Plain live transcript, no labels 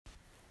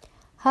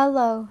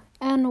Hello,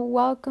 and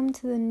welcome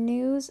to the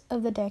news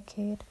of the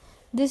decade.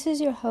 This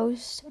is your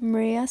host,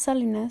 Maria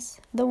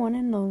Salinas, the one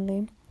and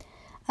only.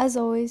 As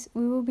always,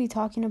 we will be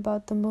talking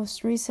about the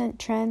most recent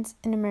trends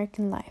in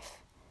American life.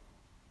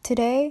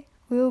 Today,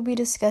 we will be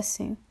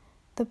discussing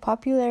the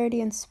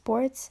popularity in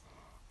sports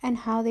and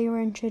how they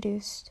were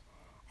introduced.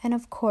 And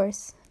of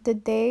course, the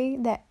day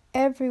that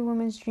every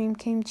woman's dream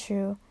came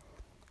true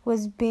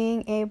was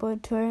being able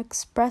to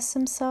express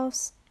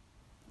themselves,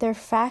 their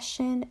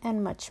fashion,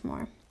 and much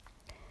more.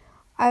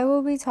 I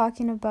will be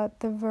talking about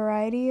the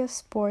variety of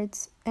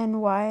sports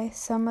and why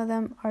some of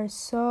them are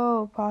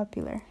so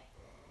popular.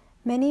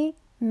 Many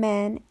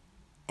men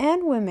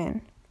and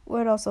women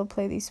would also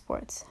play these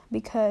sports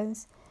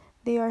because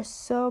they are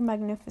so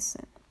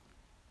magnificent.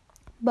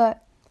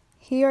 But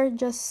here are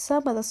just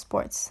some of the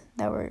sports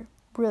that were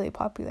really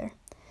popular: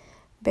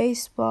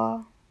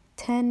 baseball,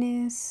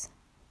 tennis,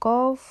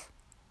 golf,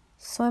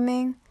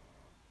 swimming,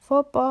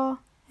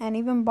 football, and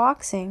even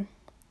boxing.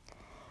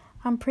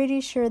 I'm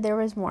pretty sure there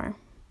was more,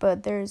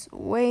 but there's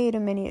way too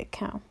many to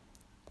count.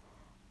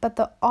 But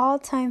the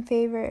all-time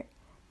favorite,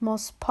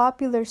 most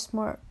popular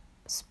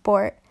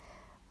sport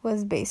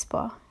was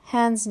baseball,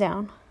 hands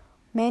down.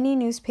 Many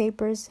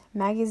newspapers,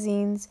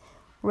 magazines,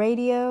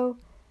 radio,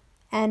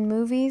 and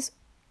movies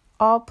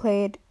all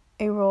played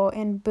a role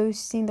in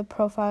boosting the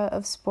profile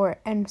of sport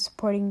and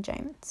supporting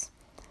giants.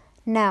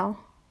 Now,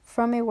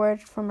 from a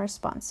word from our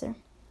sponsor.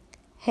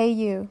 Hey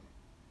you,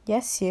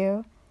 yes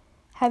you.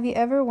 Have you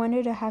ever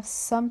wanted to have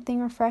something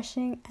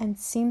refreshing and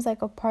seems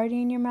like a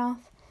party in your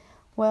mouth?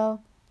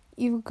 Well,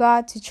 you've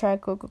got to try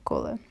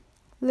Coca-Cola.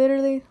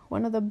 Literally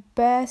one of the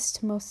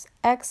best, most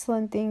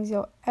excellent things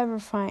you'll ever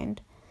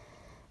find.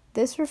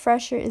 This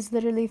refresher is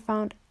literally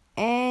found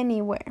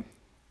anywhere.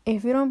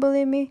 If you don't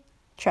believe me,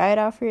 try it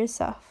out for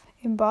yourself.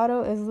 A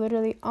bottle is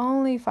literally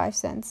only 5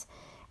 cents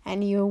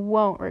and you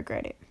won't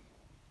regret it.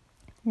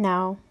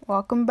 Now,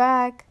 welcome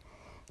back.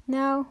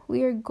 Now,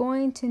 we are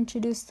going to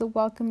introduce the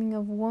welcoming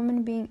of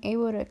women being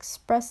able to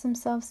express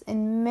themselves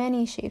in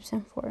many shapes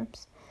and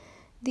forms.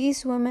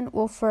 These women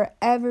will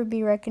forever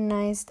be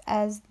recognized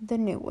as the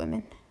new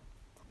women.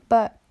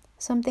 But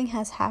something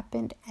has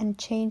happened and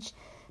changed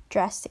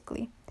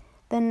drastically.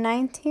 The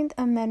 19th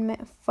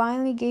Amendment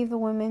finally gave the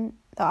women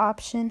the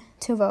option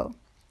to vote.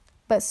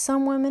 But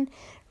some women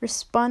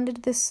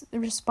responded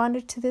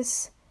to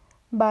this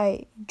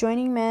by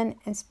joining men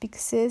and speak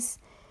cis,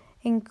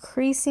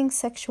 increasing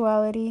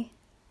sexuality,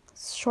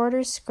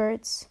 shorter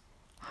skirts,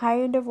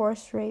 higher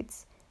divorce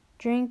rates,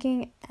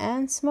 drinking,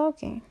 and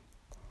smoking.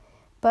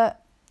 But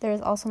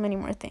there's also many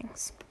more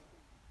things.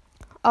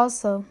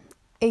 Also,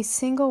 a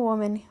single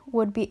woman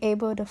would be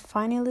able to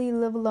finally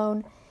live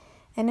alone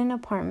in an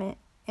apartment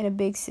in a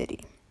big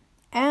city.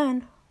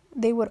 And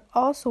they would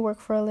also work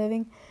for a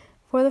living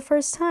for the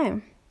first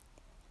time.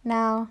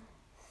 Now,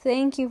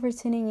 thank you for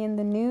tuning in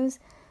the news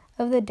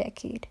of the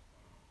decade.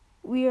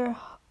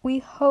 We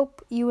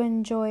hope you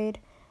enjoyed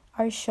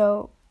our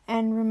show,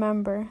 and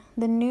remember,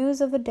 the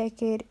news of the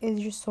decade is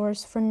your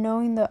source for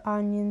knowing the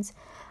onions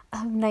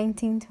of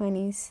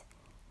 1920s.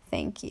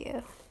 Thank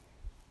you.